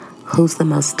who's the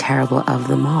most terrible of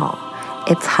them all?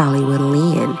 It's Hollywood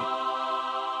Leon.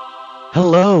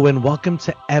 Hello and welcome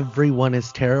to Everyone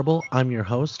is Terrible. I'm your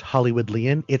host, Hollywood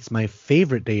Leon. It's my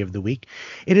favorite day of the week.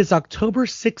 It is October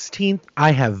 16th.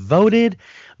 I have voted.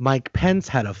 Mike Pence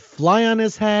had a fly on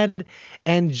his head.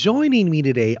 And joining me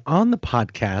today on the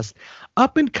podcast,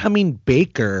 up-and-coming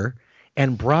baker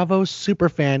and Bravo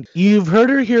superfan. You've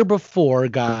heard her here before,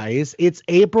 guys. It's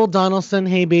April Donaldson.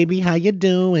 Hey, baby, how you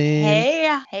doing?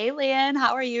 Hey, Leon.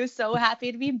 How are you? So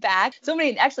happy to be back. So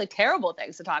many actually terrible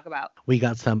things to talk about. We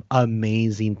got some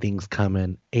amazing things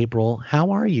coming. April,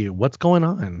 how are you? What's going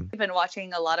on? I've been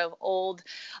watching a lot of old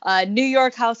New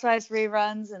York Housewives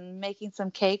reruns and making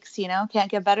some cakes. You know,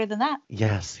 can't get better than that.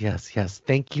 Yes.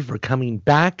 Thank you for coming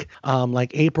back.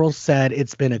 Like April said,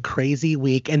 it's been a crazy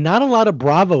week and not a lot of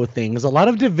Bravo things. A lot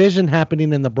of division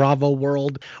happening in the Bravo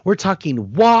world. We're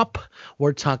talking WAP.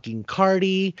 We're talking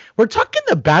Cardi. We're talking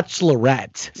The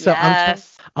Bachelorette. So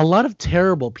yes. A lot of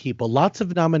terrible people. Lots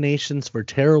of nominations for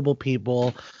terrible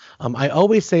people. I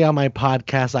always say on my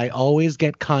podcast, I always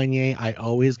get Kanye, I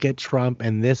always get Trump,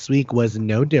 and this week was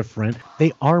no different.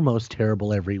 They are most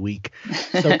terrible every week.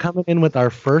 So coming in with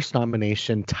our first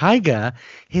nomination, Tyga,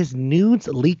 his nudes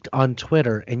leaked on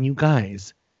Twitter, and you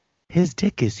guys, his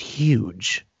dick is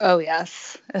huge. Oh,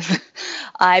 yes.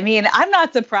 I mean, I'm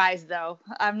not surprised, though.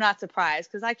 I'm not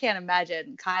surprised because I can't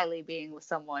imagine Kylie being with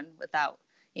someone without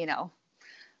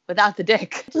the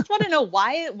dick. I just want to know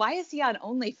why is he on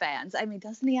OnlyFans? I mean,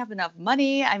 doesn't he have enough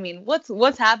money? I mean,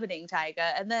 what's happening,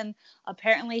 Tyga? And then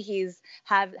apparently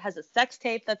has a sex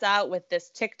tape that's out with this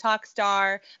TikTok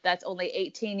star that's only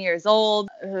 18 years old.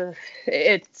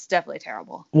 It's definitely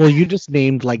terrible. Well, you just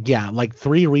named like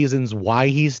 3 reasons why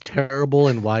he's terrible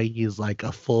and why he's like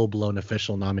a full-blown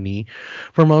official nominee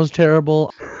for most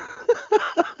terrible.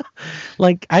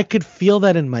 Like, I could feel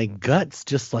that in my guts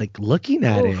just, like, looking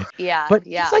at it. Yeah, But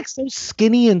yeah. he's, like, so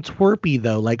skinny and twerpy,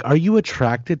 though. Like, are you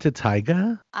attracted to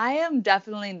Tyga? I am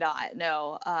definitely not,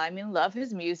 no. I mean, love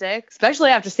his music, especially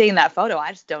after seeing that photo.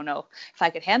 I just don't know if I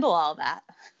could handle all that.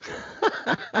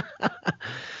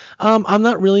 I'm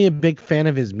not really a big fan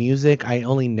of his music. I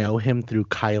only know him through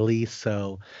Kylie,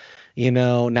 so... You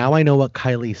know, now I know what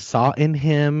Kylie saw in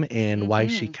him and why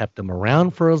she kept him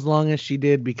around for as long as she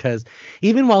did, because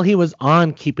even while he was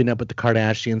on Keeping Up with the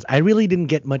Kardashians, I really didn't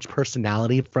get much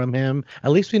personality from him.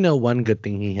 At least we know one good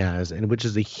thing he has, and which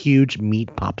is a huge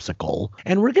meat popsicle.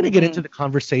 And we're going to get into the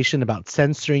conversation about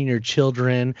censoring your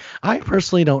children. I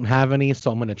personally don't have any,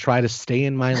 so I'm going to try to stay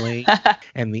in my lane.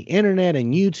 And the internet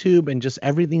and YouTube and just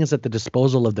everything is at the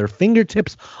disposal of their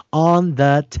fingertips on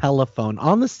the telephone,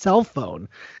 on the cell phone.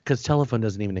 Because telephone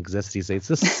doesn't even exist these days.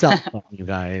 It's a cell phone, you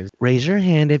guys. Raise your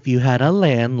hand if you had a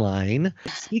landline.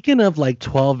 Speaking of like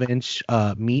 12-inch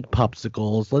meat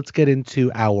popsicles, let's get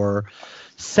into our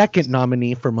second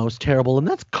nominee for most terrible, and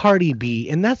that's Cardi B.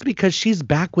 And that's because she's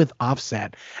back with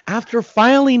Offset after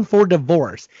filing for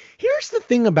divorce. Here's the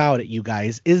thing about it, you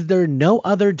guys. Is there no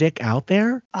other dick out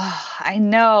there? Oh, I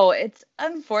know. It's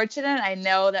unfortunate. I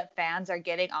know that fans are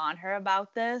getting on her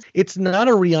about this. It's not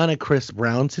a Rihanna Chris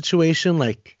Brown situation.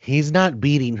 Like, he's not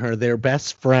beating her. They're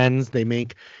best friends. They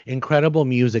make incredible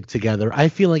music together. I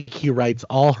feel like he writes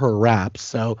all her raps,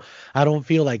 so I don't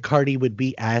feel like Cardi would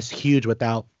be as huge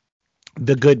without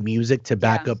the good music to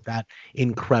back up that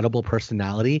incredible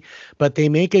personality. But they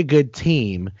make a good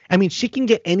team. I mean, she can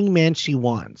get any man she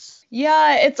wants.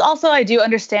 Yeah, it's also, I do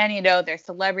understand, they're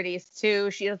celebrities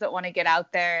too. She doesn't want to get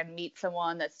out there and meet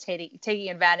someone that's taking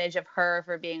advantage of her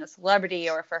for being a celebrity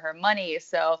or for her money.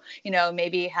 So,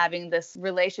 maybe having this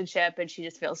relationship and she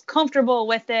just feels comfortable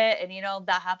with it. And,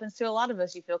 that happens to a lot of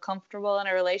us. You feel comfortable in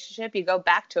a relationship, you go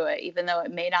back to it, even though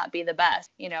it may not be the best.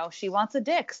 She wants a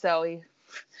dick, so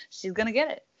she's going to get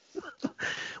it.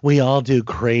 We all do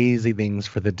crazy things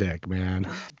for the dick, man.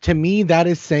 To me, that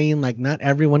is saying, like, not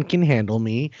everyone can handle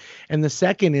me. And the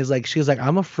second is, like, she's like,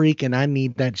 I'm a freak and I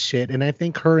need that shit. And I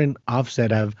think her and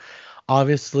Offset have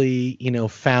obviously,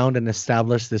 found and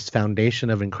established this foundation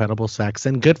of incredible sex.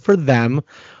 And good for them.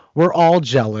 We're all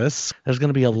jealous. There's going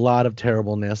to be a lot of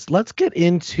terribleness. Let's get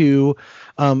into,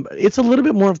 it's a little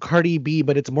bit more of Cardi B,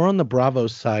 but it's more on the Bravo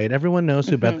side. Everyone knows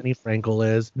who Bethany Frankel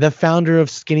is, the founder of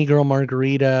Skinny Girl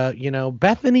Margarita.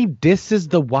 Bethany disses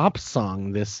the WAP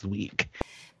song this week.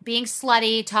 Being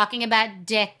slutty, talking about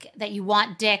dick, that you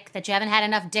want dick, that you haven't had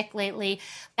enough dick lately.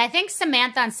 I think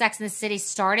Samantha on Sex and the City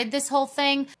started this whole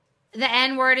thing. The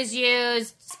N-word is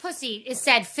used. Pussy is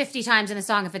said 50 times in a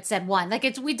song if it's said one. Like,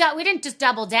 we didn't just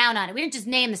double down on it. We didn't just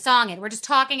name the song it. We're just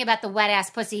talking about the wet-ass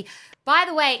pussy. By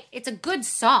the way, it's a good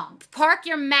song. Park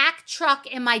your Mack truck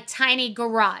in my tiny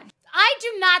garage. I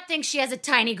do not think she has a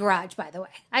tiny garage, by the way.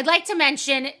 I'd like to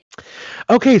mention.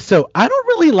 Okay, so I don't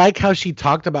really like how she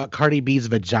talked about Cardi B's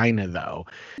vagina, though.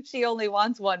 She only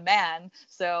wants one man.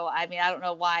 So, I mean, I don't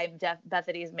know why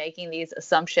Bethany's making these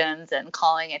assumptions and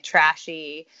calling it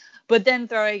trashy. But then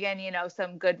throwing in,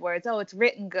 some good words. Oh, it's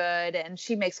written good, and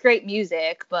she makes great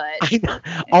music. But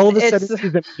all of a sudden,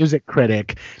 she's a music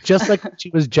critic, just like she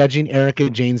was judging Erika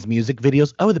Jayne's music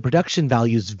videos. Oh, the production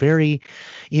value is very,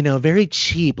 very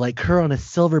cheap. Like her on a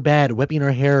silver bed, whipping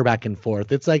her hair back and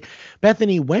forth. It's like,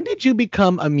 Bethany, when did you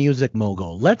become a music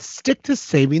mogul? Let's stick to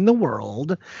saving the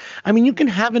world. I mean, you can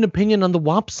have an opinion on the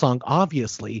WAP song,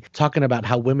 obviously, talking about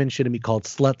how women shouldn't be called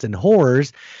sluts and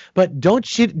whores. But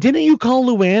didn't you call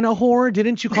Luann a whore?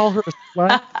 Didn't you call her a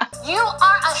slut? You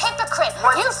are a hypocrite.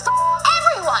 You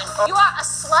everyone. You are a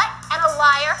slut and a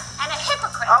liar and a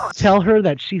hypocrite. Tell her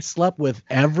that she slept with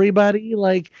everybody.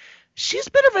 Like, she's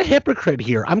a bit of a hypocrite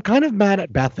here. I'm kind of mad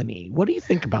at Bethany. What do you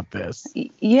think about this?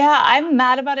 Yeah, I'm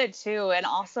mad about it too. And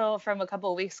also from a couple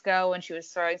of weeks ago when she was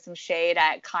throwing some shade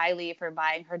at Kylie for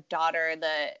buying her daughter the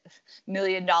 $1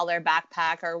 million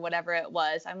backpack or whatever it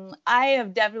was. I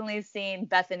have definitely seen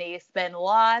Bethany spend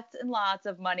lots and lots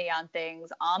of money on things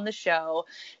on the show.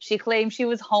 She claimed she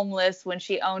was homeless when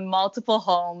she owned multiple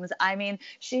homes. I mean,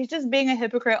 she's just being a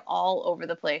hypocrite all over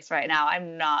the place right now.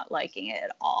 I'm not liking it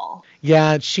at all.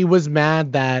 Yeah, she was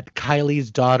mad that Kylie's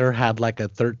daughter had like a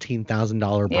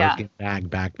 $13,000 Birkin bag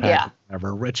backpack. Yeah.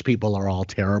 Whatever. Rich people are all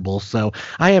terrible. So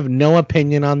I have no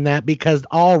opinion on that because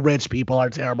all rich people are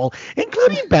terrible,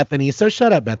 including Bethany. So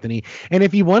shut up, Bethany. And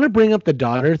if you want to bring up the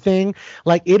daughter thing,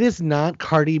 like, it is not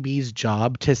Cardi B's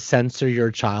job to censor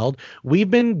your child. We've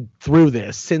been through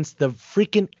this since the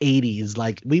freaking 80s.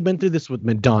 Like, we've been through this with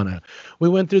Madonna. We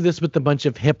went through this with a bunch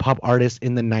of hip hop artists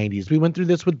in the 90s. We went through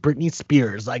this with Britney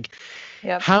Spears. Like,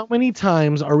 yep. How many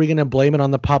times are we going to blame it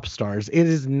on the pop stars? It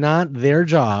is not their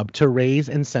job to raise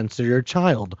and censor your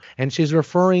child. And she's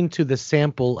referring to the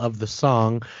sample of the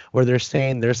song where they're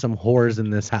saying there's some whores in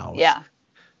this house. Yeah.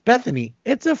 Bethany,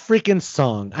 it's a freaking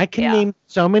song. I can name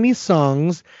so many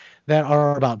songs that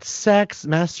are about sex,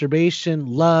 masturbation,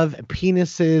 love,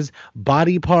 penises,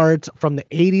 body parts from the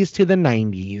 80s to the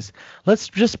 90s. Let's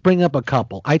just bring up a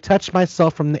couple. I Touched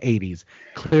Myself from the 80s.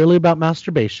 Clearly about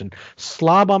masturbation.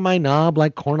 Slob on My Knob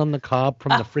like Corn on the Cob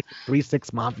from the freaking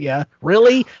 3-6 Mafia.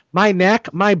 Really? My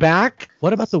Neck, My Back?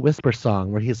 What about the Whisper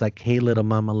song where he's like, hey, little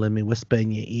mama, let me whisper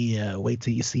in your ear. Wait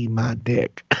till you see my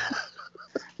dick.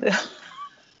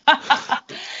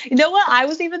 You know what I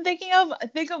was even thinking of?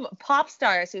 Think of pop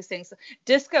stars who sings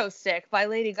Disco Stick by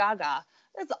Lady Gaga.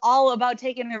 It's all about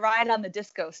taking a ride on the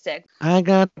disco stick. I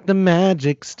got the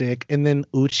magic stick, and then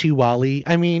Uchi Wally.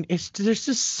 I mean, there's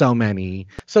just so many.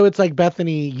 So it's like,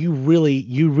 Bethany, you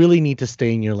really need to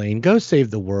stay in your lane. Go save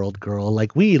the world, girl.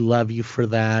 Like, we love you for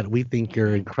that. We think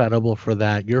you're incredible for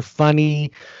that. You're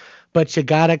funny. But you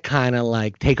gotta kind of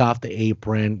like take off the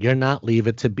apron. You're not Leave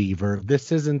It to Beaver.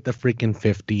 This isn't the freaking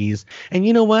 50s. And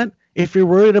you know what? If you're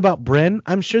worried about Bryn,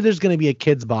 I'm sure there's going to be a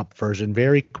Kids Bop version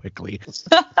very quickly.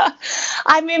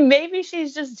 I mean, maybe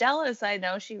she's just jealous. I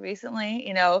know she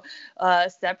recently,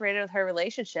 separated with her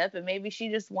relationship, and maybe she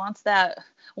just wants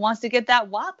to get that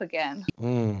WAP again.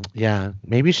 Yeah,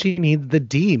 maybe she needs the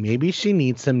D. Maybe she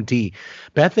needs some D.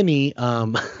 Bethany,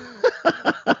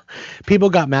 people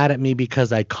got mad at me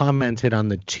because I commented on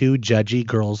the two judgy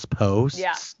girls' posts.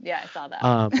 Yeah, I saw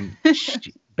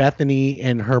that. Bethany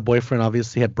and her boyfriend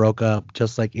obviously had broke up,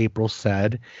 just like April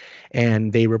said,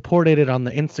 and they reported it on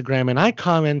the Instagram, and I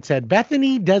commented,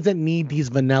 Bethany doesn't need these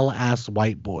vanilla ass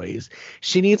white boys.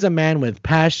 She needs a man with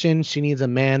passion. She needs a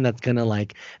man that's gonna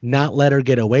like not let her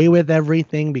get away with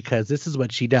everything, because this is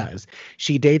what she does.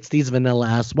 She dates these vanilla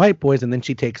ass white boys, and then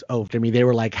she takes over. I mean, they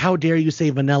were like, how dare you say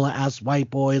vanilla ass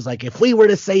white boys? Like, if we were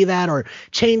to say that or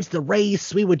change the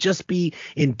race, we would just be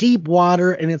in deep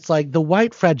water. And it's like, the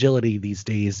white fragility these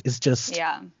days is just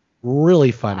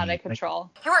really funny. Out of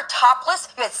control. You were topless,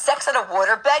 you had sex in a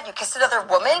waterbed, you kissed another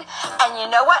woman, and you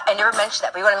know what? I never mentioned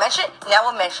that. But you want to mention it? Now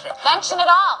we'll mention it. Mention it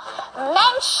all.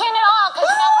 Mention it all. Because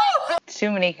you know what?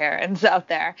 Too many Karens out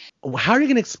there. How are you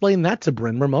going to explain that to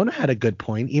Bryn? Ramona had a good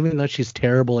point. Even though she's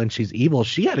terrible and she's evil,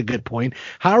 she had a good point.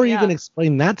 How are you going to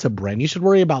explain that to Bryn? You should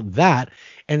worry about that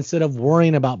instead of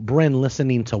worrying about Bryn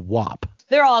listening to WAP.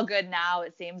 They're all good now,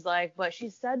 it seems like, but she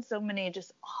said so many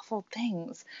just awful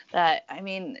things that, I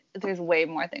mean, there's way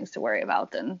more things to worry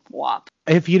about than WAP.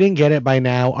 If you didn't get it by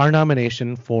now, our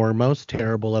nomination for Most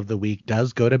Terrible of the Week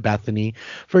does go to Bethany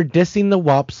for dissing the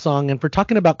WAP song and for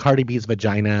talking about Cardi B's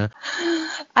vagina.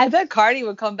 I bet Cardi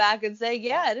would come back and say,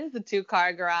 yeah, it is a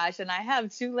 2-car garage and I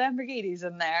have 2 Lamborghinis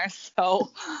in there. So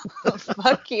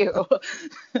fuck you.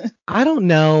 I don't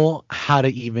know how to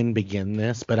even begin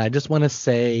this, but I just want to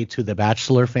say to the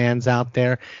Bachelor fans out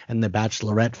there and the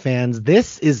Bachelorette fans,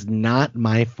 this is not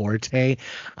my forte.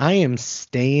 I am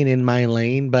staying in my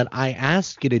lane, but I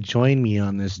ask you to join me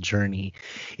on this journey.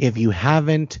 If you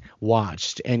haven't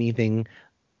watched anything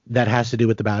that has to do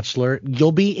with The Bachelor,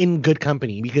 you'll be in good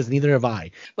company because neither have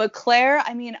I. But Claire,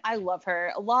 I mean, I love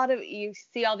her. You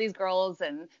see all these girls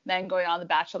and men going on The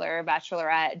Bachelor,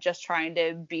 Bachelorette, just trying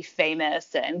to be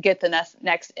famous and get the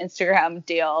next Instagram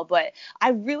deal. But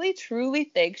I really, truly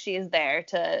think she is there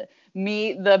to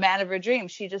meet the man of her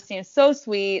dreams. She just seems so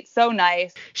sweet, so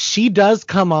nice. She does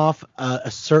come off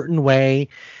a certain way.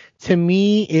 To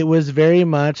me, it was very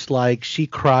much like she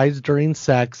cries during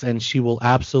sex and she will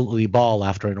absolutely bawl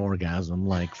after an orgasm.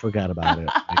 Like, forget about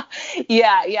it.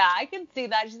 Yeah, I can see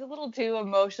that. She's a little too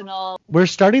emotional. We're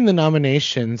starting the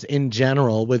nominations in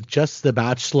general with just The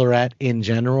Bachelorette in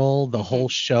general. The whole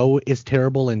show is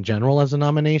terrible in general as a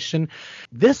nomination.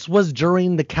 This was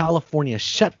during the California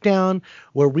shutdown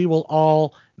where we were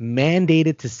all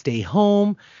mandated to stay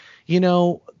home. You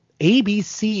know,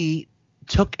 ABC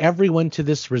took everyone to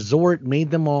this resort,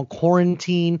 made them all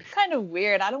quarantine. Kind of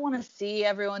weird. I don't want to see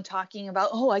everyone talking about,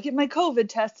 oh, I get my COVID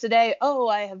test today. Oh,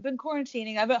 I have been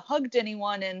quarantining. I haven't hugged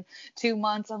anyone in 2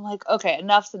 months. I'm like, okay,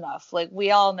 enough's enough. Like,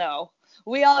 we all know.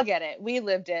 We all get it. We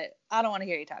lived it. I don't want to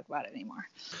hear you talk about it anymore.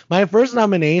 My first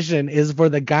nomination is for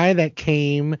the guy that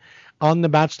came on The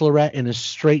Bachelorette in a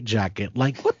straitjacket.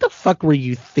 Like, what the fuck were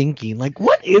you thinking? Like,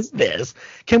 what is this?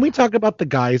 Can we talk about the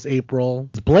guys, April?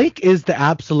 Blake is the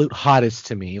absolute hottest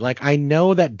to me. Like, I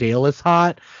know that Dale is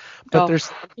hot, but there's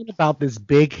something about this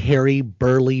big, hairy,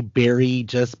 burly, berry,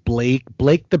 just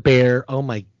Blake the bear. Oh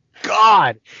my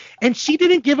God. And she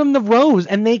didn't give him the rose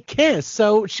and they kiss.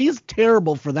 So she's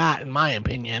terrible for that, in my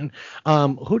opinion.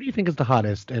 Who do you think is the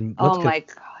hottest? And my God.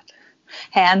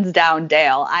 Hands down,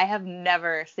 Dale. I have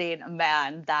never seen a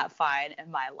man that fine in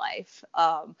my life.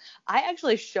 I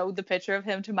actually showed the picture of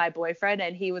him to my boyfriend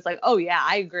and he was like, oh yeah,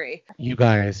 I agree. You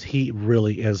guys, he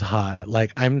really is hot.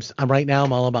 Like I'm right now,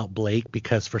 I'm all about Blake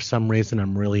because for some reason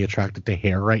I'm really attracted to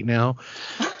hair right now.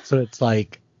 So it's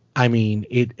like, I mean,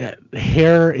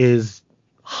 hair is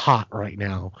hot right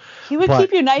now. He would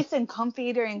keep you nice and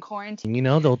comfy during quarantine. You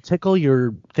know, they'll tickle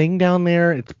your thing down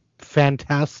there. It's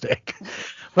fantastic.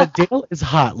 But Dale is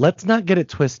hot. Let's not get it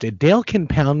twisted. Dale can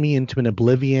pound me into an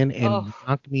oblivion and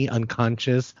knock me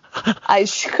unconscious.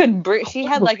 She couldn't breathe. She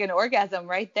had like an orgasm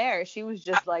right there. She was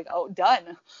just like, oh,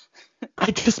 done.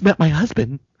 I just met my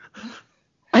husband.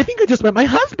 I think I just met my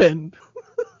husband.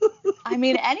 I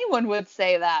mean, anyone would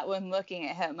say that when looking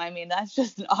at him. I mean, that's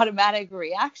just an automatic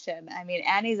reaction. I mean,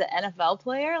 Annie's an NFL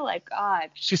player. Like, God.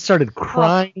 She started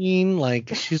crying.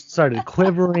 Like, she started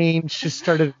quivering. She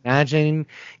started imagining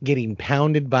getting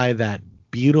pounded by that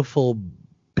beautiful,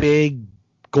 big,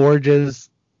 gorgeous,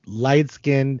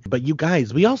 light-skinned. But you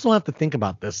guys, we also have to think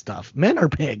about this stuff. Men are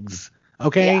pigs,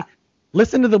 okay? Yeah.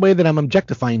 Listen to the way that I'm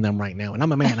objectifying them right now. And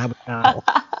I'm a man. I would know.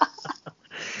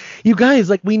 You guys,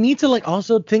 like, we need to, like,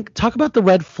 also talk about the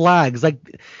red flags.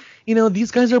 Like, you know, these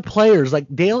guys are players. Like,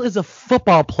 Dale is a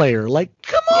football player. Like,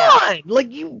 come on. Like,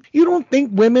 you don't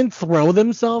think women throw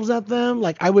themselves at them?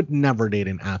 Like, I would never date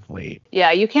an athlete.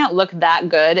 Yeah, you can't look that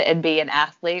good and be an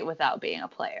athlete without being a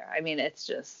player. I mean, it's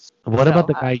just What about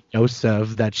the guy,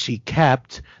 Joseph, that she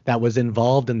kept that was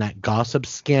involved in that gossip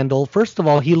scandal? First of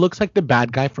all, he looks like the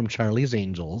bad guy from Charlie's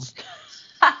Angels.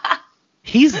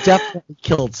 He's definitely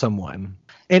killed someone.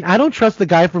 And I don't trust the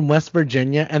guy from West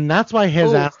Virginia, and that's why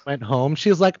his ass went home. She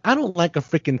was like, I don't like a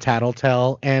freaking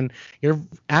tattletale, and your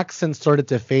accent started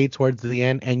to fade towards the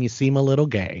end, and you seem a little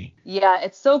gay. Yeah,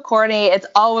 it's so corny. It's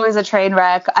always a train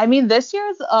wreck. I mean, this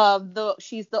year's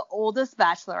she's the oldest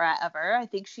bachelorette ever. I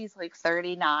think she's like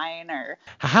 39 or.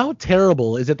 How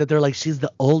terrible is it that they're like, she's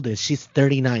the oldest, she's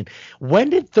 39. When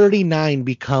did 39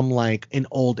 become like an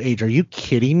old age? Are you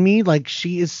kidding me? Like,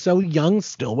 she is so young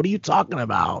still. What are you talking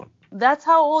about? That's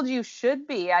how old you should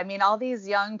be. I mean, all these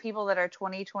young people that are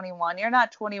 20, 21, you're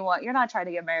not 21. You're not trying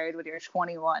to get married when you're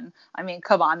 21. I mean,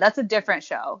 come on. That's a different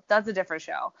show.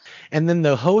 And then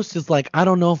the host is like, I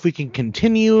don't know if we can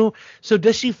continue. So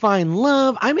does she find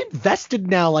love? I'm invested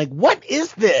now. Like, what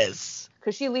is this?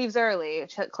 Because she leaves early.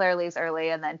 Claire leaves early,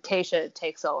 and then Tayshia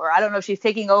takes over. I don't know if she's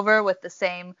taking over with the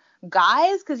same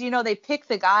guys, because, you know, they pick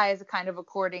the guys kind of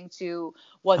according to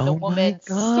what the woman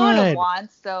sort of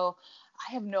wants. So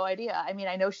I have no idea. I mean,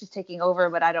 I know she's taking over,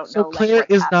 but I don't know. So Claire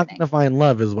is not going to find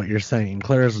love, is what you're saying.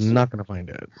 Claire is not going to find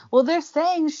it. Well, they're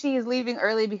saying she's leaving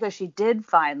early because she did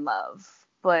find love,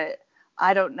 but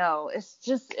I don't know.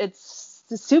 It's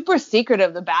super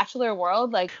secretive, the Bachelor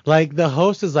world. Like the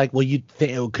host is like, well,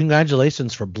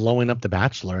 congratulations for blowing up the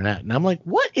Bachelorette. And I'm like,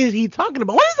 what is he talking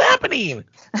about? What is happening?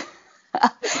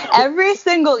 every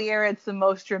single year it's the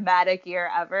most dramatic year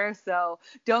ever, so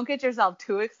don't get yourself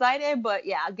too excited, but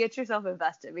yeah, get yourself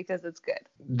invested because it's good.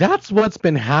 That's what's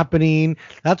been happening.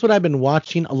 That's what I've been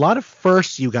watching. A lot of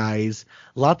firsts, you guys.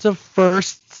 Lots of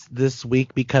firsts this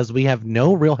week because we have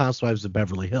no Real Housewives of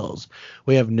Beverly Hills.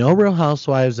 We have no Real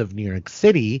Housewives of New York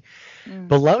City.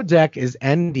 Below Deck is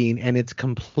ending and it's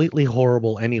completely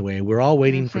horrible anyway. We're all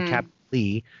waiting for Captain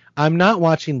Lee. I'm not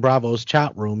watching Bravo's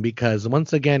chat room because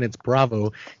once again, it's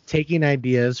Bravo taking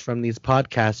ideas from these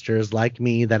podcasters like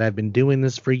me that have been doing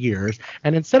this for years.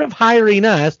 And instead of hiring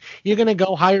us, you're going to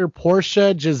go hire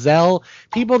Portia, Giselle,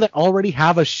 people that already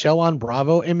have a show on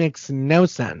Bravo. It makes no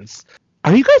sense.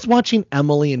 Are you guys watching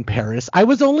Emily in Paris? I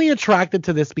was only attracted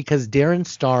to this because Darren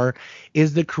Star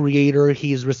is the creator.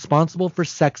 He's responsible for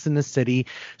Sex and the City.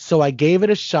 So I gave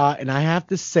it a shot, and I have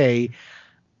to say,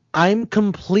 I'm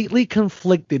completely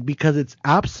conflicted because it's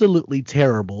absolutely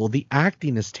terrible. The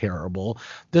acting is terrible.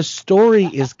 The story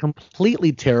is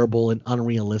completely terrible and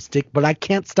unrealistic, but I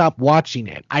can't stop watching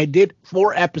it. I did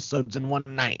 4 episodes in one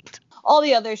night. All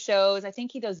the other shows, I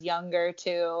think he does Younger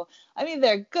too. I mean,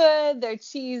 they're good, they're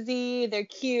cheesy, they're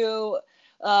cute.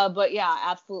 But yeah,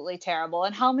 absolutely terrible.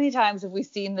 And how many times have we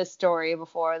seen this story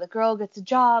before? The girl gets a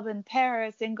job in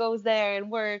Paris and goes there and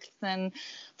works and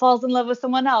falls in love with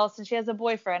someone else and she has a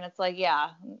boyfriend. It's like, yeah,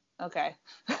 okay.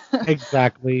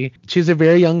 Exactly. She's a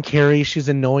very young Carrie. She's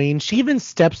annoying. She even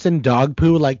steps in dog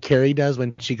poo like Carrie does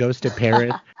when she goes to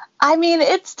Paris. I mean,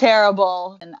 it's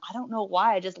terrible. And I don't know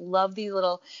why. I just love these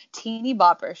little teeny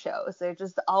bopper shows. They're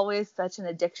just always such an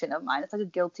addiction of mine. It's like a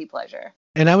guilty pleasure.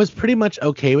 And I was pretty much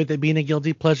okay with it being a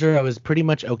guilty pleasure. I was pretty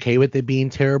much okay with it being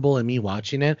terrible and me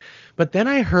watching it. But then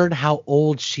I heard how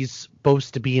old she's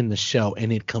supposed to be in the show,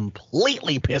 and it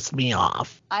completely pissed me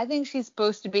off. I think she's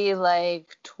supposed to be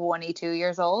like 22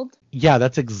 years old. Yeah,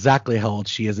 that's exactly how old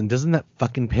she is. And doesn't that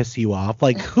fucking piss you off?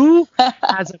 Like, who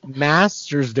has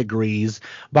master's degrees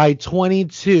by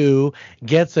 22,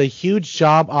 gets a huge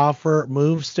job offer,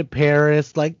 moves to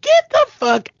Paris? Like, get the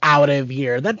fuck out of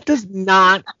here. That does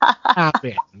not happen.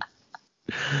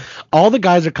 All the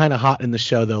guys are kind of hot in the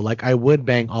show, though. Like, I would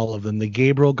bang all of them. The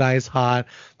Gabriel guy's hot.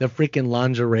 The freaking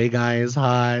lingerie guy is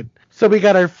hot. So we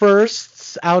got our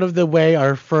firsts out of the way,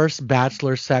 our first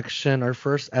Bachelor section, our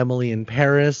first Emily in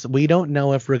Paris. We don't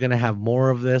know if we're going to have more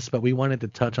of this, but we wanted to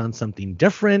touch on something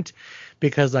different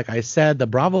because, like I said, the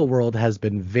Bravo world has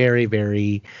been very,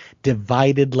 very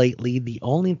divided lately. The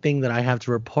only thing that I have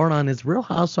to report on is Real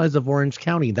Housewives of Orange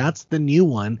County. That's the new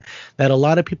one that a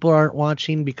lot of people aren't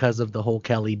watching because of the whole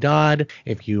Kelly Dodd.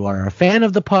 If you are a fan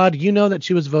of the pod, you know that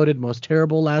she was voted most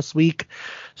terrible last week.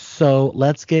 So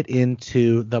let's get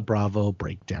into the Bravo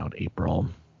breakdown, April.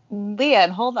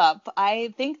 Leanne, hold up.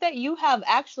 I think that you have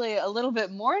actually a little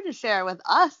bit more to share with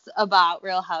us about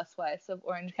Real Housewives of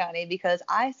Orange County because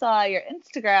I saw your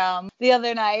Instagram the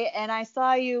other night and I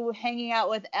saw you hanging out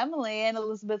with Emily and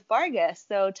Elizabeth Vargas.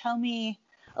 So tell me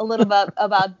a little bit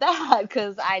about that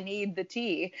because I need the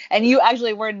tea. And you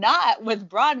actually were not with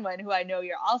Bronwyn, who I know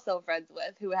you're also friends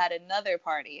with, who had another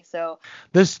party. So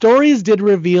the stories did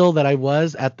reveal that I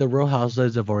was at the Real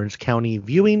Housewives of Orange County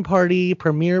viewing party,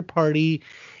 premiere party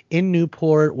in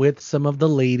Newport with some of the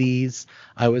ladies.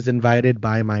 I was invited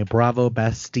by my Bravo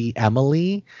bestie,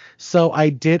 Emily. So I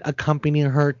did accompany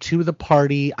her to the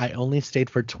party. I only stayed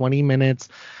for 20 minutes.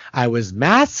 I was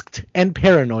masked and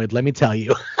paranoid, let me tell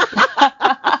you.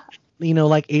 You know,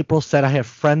 like April said, I have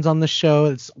friends on the show.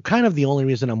 It's kind of the only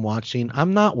reason I'm watching.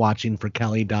 I'm not watching for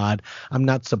Kelly Dodd. I'm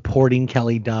not supporting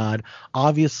Kelly Dodd.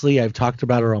 Obviously, I've talked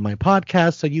about her on my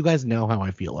podcast, so you guys know how I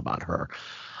feel about her.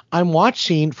 I'm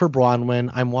watching for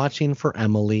Bronwyn. I'm watching for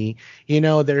Emily. You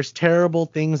know, there's terrible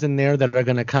things in there that are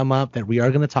going to come up that we are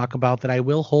going to talk about that I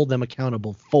will hold them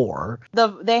accountable for.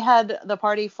 They had the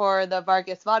party for the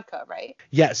Vargas vodka, right?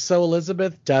 Yes. So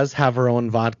Elizabeth does have her own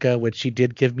vodka, which she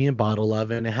did give me a bottle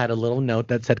of, and it had a little note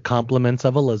that said compliments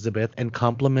of Elizabeth, and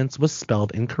compliments was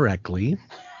spelled incorrectly.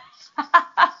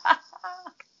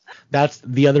 That's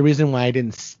the other reason why I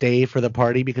didn't stay for the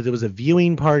party, because it was a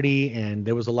viewing party and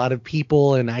there was a lot of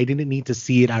people and I didn't need to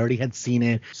see it. I already had seen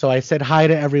it. So I said hi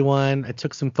to everyone. I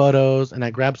took some photos and I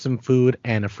grabbed some food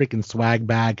and a freaking swag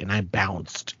bag and I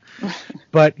bounced.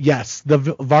 But yes, the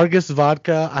Vargas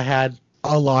vodka, I had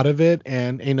a lot of it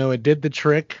and, you know, it did the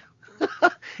trick.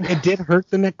 It did hurt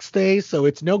the next day, so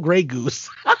it's no Grey Goose.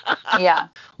 Yeah.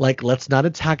 Like, let's not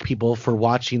attack people for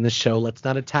watching the show. Let's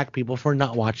not attack people for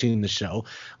not watching the show.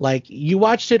 Like, you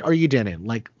watched it or you didn't.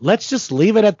 Like, let's just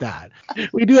leave it at that.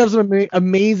 We do have some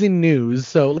amazing news,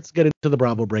 so let's get into the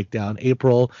Bravo breakdown.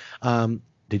 April,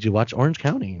 did you watch Orange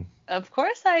County? Of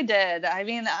course I did. I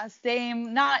mean,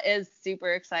 same, not as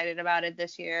super excited about it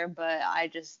this year, but I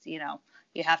just, you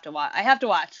have to watch. I have to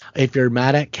watch. If you're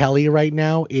mad at Kelly right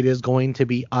now, it is going to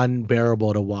be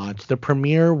unbearable to watch. The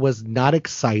premiere was not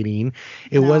exciting.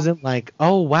 It wasn't like,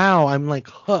 oh, wow, I'm like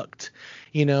hooked.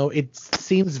 It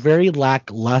seems very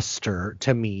lackluster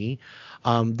to me.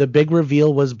 The big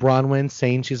reveal was Bronwyn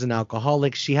saying she's an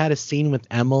alcoholic. She had a scene with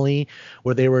Emily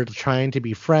where they were trying to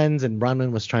be friends and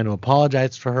Bronwyn was trying to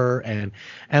apologize for her. And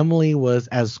Emily was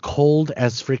as cold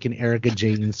as freaking Erica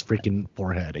Jane's freaking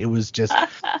forehead. It was just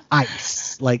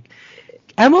ice. Like,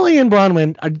 Emily and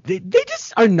Bronwyn, they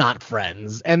just are not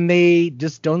friends. And they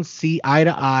just don't see eye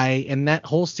to eye. And that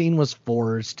whole scene was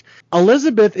forced.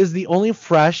 Elizabeth is the only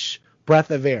fresh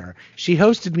breath of air. She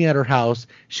hosted me at her house.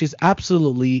 She's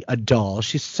absolutely a doll.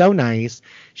 She's so nice.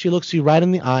 She looks you right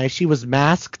in the eye. She was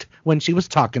masked when she was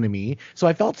talking to me, so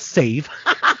I felt safe.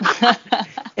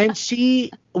 And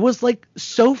she was like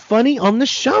so funny on the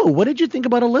show. What did you think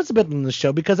about Elizabeth on the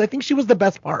show? Because I think she was the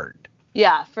best part.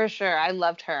 Yeah, for sure. I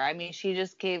loved her. I mean, she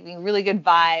just gave me really good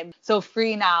vibe. So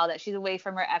free now that she's away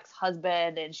from her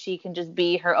ex-husband and she can just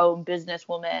be her own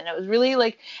businesswoman. It was really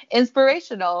like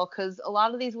inspirational because a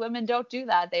lot of these women don't do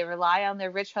that. They rely on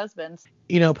their rich husbands.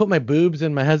 Put my boobs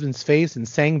in my husband's face and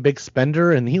sang Big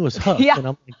Spender and he was hooked. Yeah. And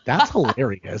I'm like, that's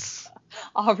hilarious.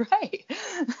 All right.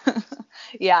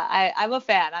 Yeah, I'm a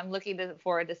fan. I'm looking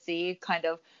forward to see kind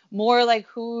of more like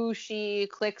who she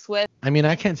clicks with. I mean,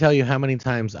 I can't tell you how many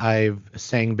times I've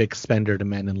sang Big Spender to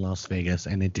men in Las Vegas,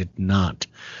 and it did not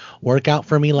work out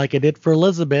for me like it did for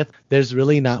Elizabeth. There's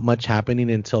really not much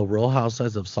happening until Real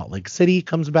Housewives of Salt Lake City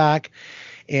comes back.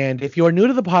 And if you're new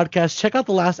to the podcast, check out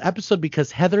the last episode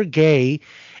because Heather Gay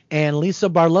and Lisa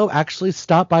Barlow actually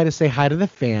stopped by to say hi to the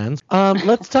fans.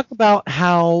 Let's talk about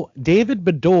how David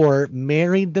Beador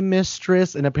married the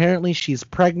mistress, and apparently she's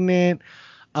pregnant.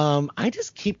 I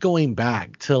just keep going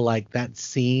back to like that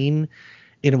scene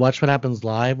in Watch What Happens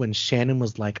Live when Shannon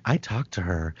was like, I talked to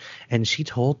her and she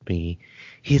told me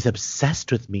he's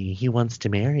obsessed with me. He wants to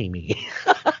marry me.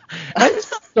 I just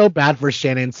felt so bad for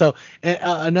Shannon. So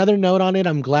another note on it,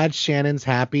 I'm glad Shannon's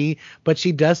happy, but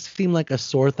she does seem like a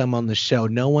sore thumb on the show.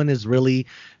 No one is really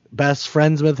best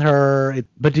friends with her.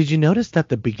 But did you notice that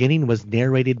the beginning was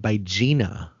narrated by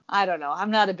Gina? I don't know.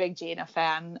 I'm not a big Gina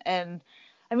fan. And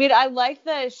I mean, I like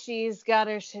that she's got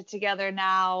her shit together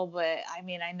now, but I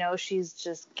mean, I know she's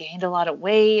just gained a lot of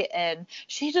weight and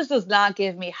she just does not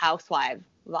give me housewife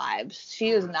vibes.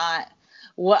 She is not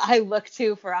what I look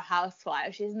to for a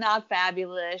housewife. She's not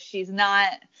fabulous. She's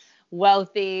not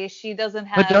wealthy. She doesn't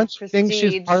have But don't you prestige. think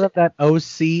she's part of that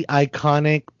OC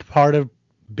iconic part of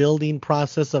building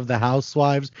process of the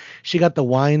housewives? She got the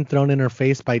wine thrown in her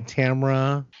face by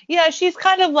Tamra. Yeah, she's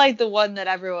kind of like the one that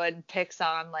everyone picks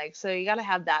on, like, so you got to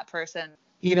have that person.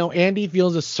 Andy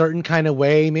feels a certain kind of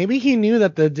way. Maybe he knew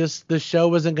that the show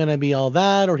wasn't going to be all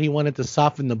that, or he wanted to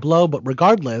soften the blow. But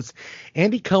regardless,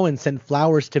 Andy Cohen sent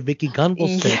flowers to Vicky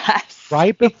Gunvalson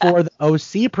right before the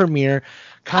OC premiere,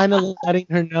 kind of letting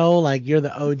her know, like, you're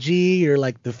the OG, you're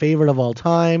like the favorite of all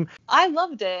time. I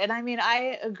loved it. And I mean,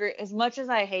 I agree. As much as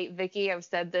I hate Vicky, I've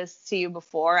said this to you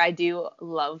before, I do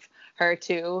love her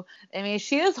too. I mean,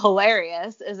 she is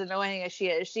hilarious, as annoying as she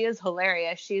is. She is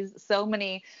hilarious. She's so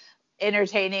many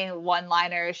entertaining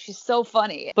one-liners. She's so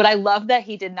funny. But I love that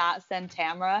he did not send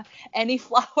Tamra any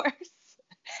flowers.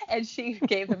 And she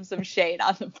gave him some shade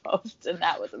on the post, and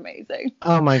that was amazing.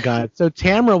 Oh, my God. So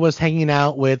Tamra was hanging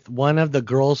out with one of the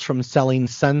girls from Selling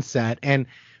Sunset and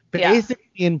basically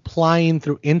implying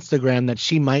through Instagram that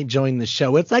she might join the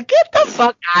show. It's like, get the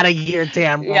fuck out of here,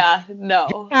 Tamra. Yeah, no.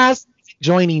 Your ass isn't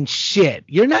joining shit.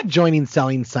 You're not joining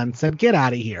Selling Sunset. Get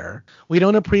out of here. We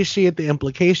don't appreciate the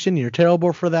implication. You're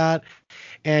terrible for that.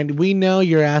 And we know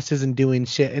your ass isn't doing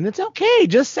shit, and it's okay.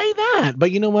 Just say that.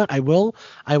 But you know what? I will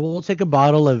take a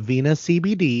bottle of Vina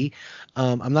CBD.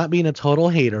 I'm not being a total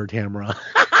hater, Tamra.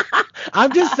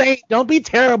 I'm just saying, don't be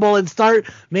terrible and start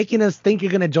making us think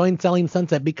you're going to join Selling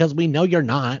Sunset because we know you're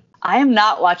not. I am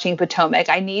not watching Potomac.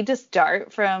 I need to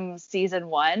start from season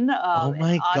 1. Oh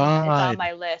my God. It's on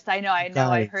my list. I know. Guys,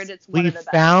 I heard it's one of the best.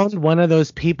 We found one of those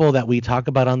people that we talk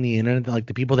about on the internet, like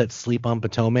the people that sleep on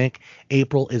Potomac.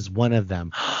 April is one of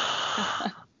them.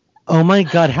 Oh my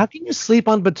God. How can you sleep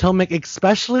on Potomac,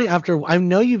 especially after, I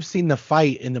know you've seen the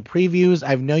fight in the previews.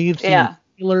 I know you've seen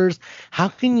spoilers. How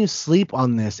can you sleep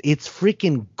on this? It's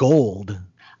freaking gold.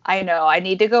 I know. I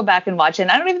need to go back and watch it.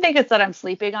 And I don't even think it's that I'm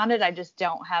sleeping on it. I just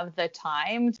don't have the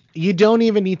time. You don't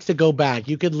even need to go back.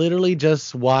 You could literally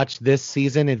just watch this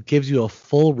season. It gives you a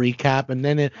full recap, and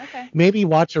then maybe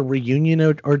watch a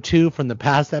reunion or two from the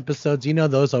past episodes. You know,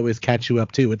 those always catch you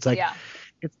up too. It's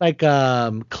like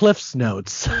Cliff's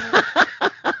Notes.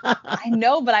 I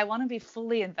know, but I want to be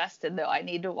fully invested though. I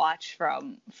need to watch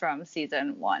from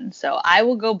season 1. So I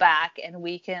will go back and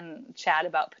we can chat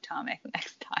about Potomac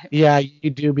next time. Yeah, you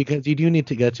do, because you do need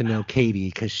to get to know Katie,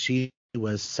 because she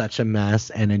was such a mess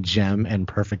and a gem and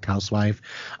perfect housewife.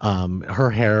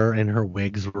 Her hair and her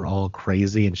wigs were all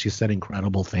crazy, and she said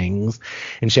incredible things,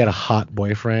 and she had a hot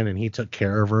boyfriend and he took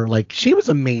care of her. Like, she was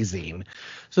amazing.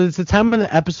 So it's the time of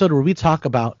the episode where we talk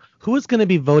about who is going to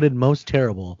be voted most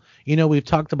terrible. You know, we've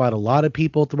talked about a lot of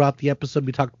people throughout the episode.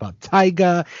 We talked about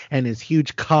Tyga and his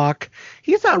huge cock.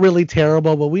 He's not really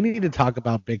terrible, but we need to talk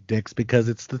about big dicks because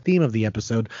it's the theme of the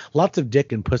episode. Lots of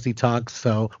dick and pussy talk.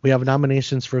 So we have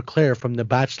nominations for Claire from The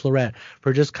Bachelorette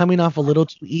for just coming off a little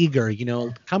too eager, you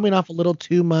know, coming off a little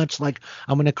too much like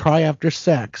I'm going to cry after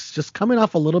sex. Just coming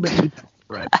off a little bit too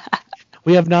desperate.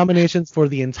 We have nominations for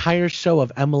the entire show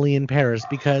of Emily in Paris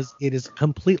because it is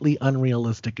completely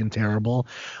unrealistic and terrible.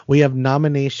 We have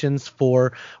nominations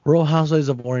for Real Housewives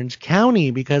of Orange County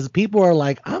because people are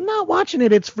like, I'm not watching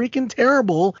it. It's freaking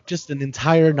terrible. Just an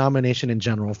entire nomination in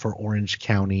general for Orange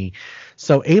County.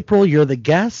 So April, you're the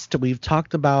guest. We've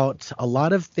talked about a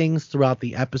lot of things throughout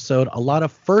the episode, a lot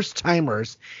of first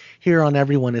timers here on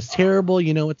Everyone is Terrible.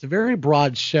 You know, it's a very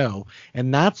broad show,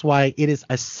 and that's why it is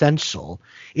essential.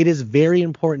 It is very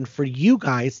important for you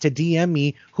guys to DM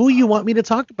me who you want me to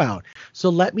talk about. So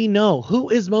let me know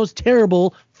who is most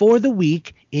terrible for the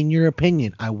week in your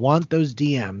opinion. I want those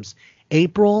DMs.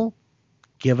 April,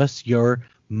 give us your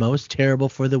most terrible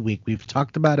for the week. We've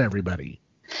talked about everybody.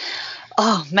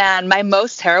 Oh man, my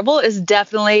most terrible is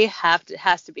definitely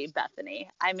has to be Bethany.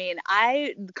 I mean,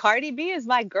 Cardi B is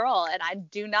my girl, and I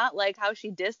do not like how she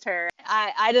dissed her.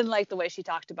 I didn't like the way she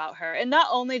talked about her, and not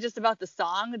only just about the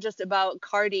song, just about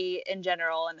Cardi in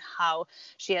general and how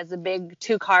she has a big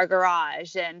 2-car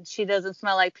garage and she doesn't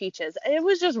smell like peaches. It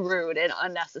was just rude and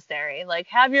unnecessary. Like,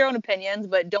 have your own opinions,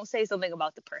 but don't say something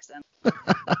about the person.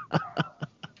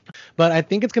 But I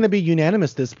think it's going to be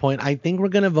unanimous at this point. I think we're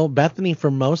going to vote Bethany for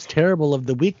most terrible of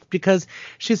the week because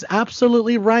she's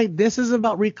absolutely right. This is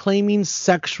about reclaiming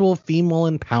sexual female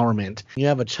empowerment. You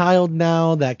have a child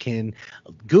now that can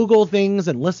Google things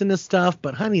and listen to stuff.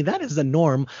 But honey, that is the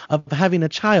norm of having a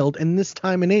child in this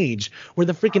time and age where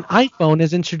the freaking iPhone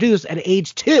is introduced at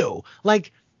age 2.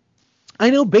 Like, I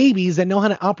know babies that know how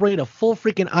to operate a full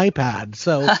freaking iPad.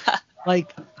 So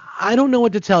like, I don't know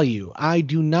what to tell you. I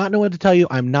do not know what to tell you.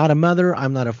 I'm not a mother.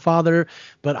 I'm not a father,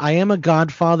 but I am a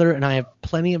godfather and I have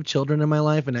plenty of children in my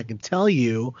life. And I can tell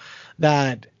you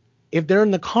that if they're in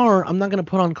the car, I'm not going to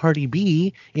put on Cardi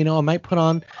B. You know, I might put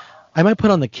on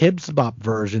the Kibz Bop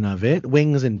version of it,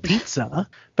 Wings and Pizza.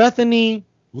 Bethany,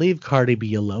 leave Cardi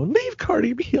B alone. Leave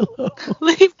Cardi B alone.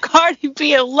 Leave Cardi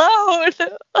B alone.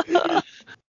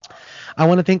 I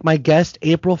want to thank my guest,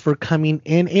 April, for coming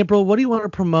in. April, what do you want to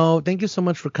promote? Thank you so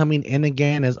much for coming in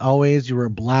again. As always, you were a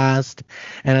blast.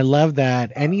 And I love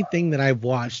that anything that I've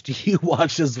watched, you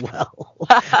watch as well.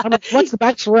 I'm like, what's The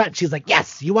Bachelorette? She's like,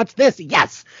 yes. You watch this?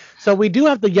 Yes. So we do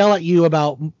have to yell at you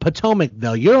about Potomac,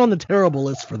 though. You're on the terrible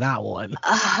list for that one.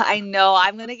 I know.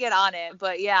 I'm going to get on it.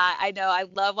 But yeah, I know. I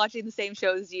love watching the same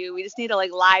shows as you. We just need to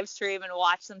like live stream and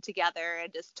watch them together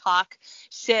and just talk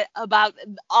shit about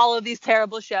all of these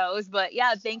terrible shows. But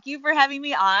yeah, thank you for having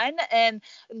me on, and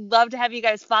love to have you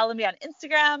guys follow me on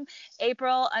Instagram,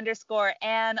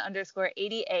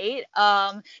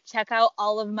 April_Ann_88. Check out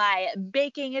all of my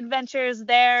baking adventures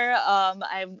there.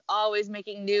 I'm always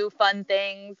making new fun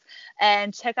things.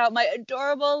 And check out my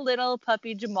adorable little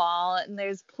puppy Jamal. And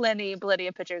there's plenty of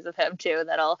pictures of him too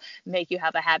that'll make you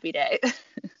have a happy day.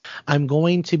 I'm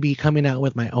going to be coming out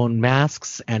with my own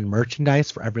masks and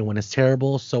merchandise for Everyone is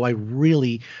Terrible. So I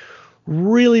really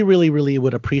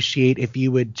would appreciate if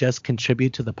you would just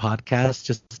contribute to the podcast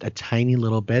just a tiny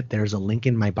little bit. There's a link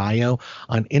in my bio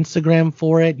on Instagram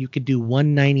for it. You could do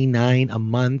 $1.99 a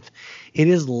month. It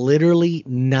is literally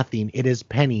nothing. It is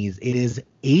pennies. It is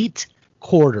 8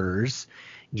 quarters.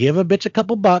 Give a bitch a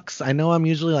couple bucks. I know I'm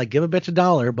usually like give a bitch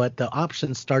 $1, but the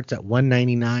option starts at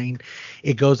 $1.99.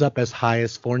 It goes up as high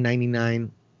as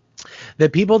 $4.99. The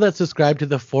people that subscribe to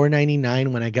the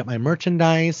 $4.99 when I get my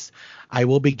merchandise, I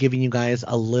will be giving you guys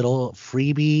a little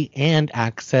freebie and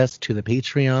access to the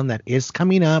Patreon that is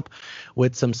coming up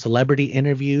with some celebrity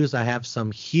interviews. I have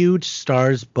some huge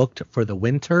stars booked for the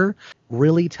winter.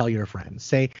 Really tell your friends.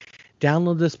 Say,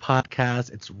 download this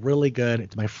podcast. It's really good.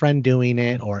 It's my friend doing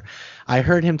it. Or I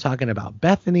heard him talking about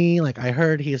Bethany. Like, I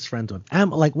heard he's friends with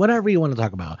Emma. Like, whatever you want to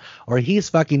talk about. Or he's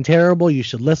fucking terrible. You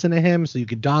should listen to him so you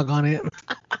could dog on it.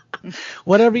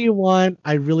 Whatever you want.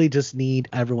 I really just need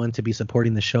everyone to be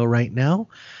supporting the show right now.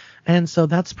 And so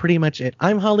that's pretty much it.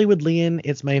 I'm Hollywood Leon.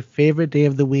 It's my favorite day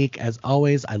of the week. As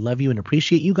always, I love you and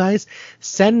appreciate you guys.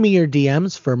 Send me your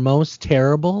DMs for Most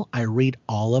Terrible. I read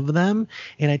all of them,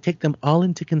 and I take them all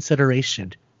into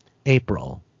consideration.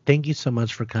 April, thank you so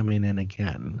much for coming in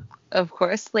again. Of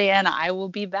course, Leon. I will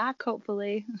be back,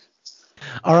 hopefully.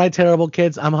 All right, Terrible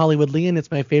Kids. I'm Hollywood Leon.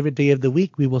 It's my favorite day of the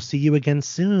week. We will see you again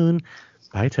soon.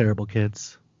 Bye, Terrible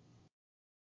Kids.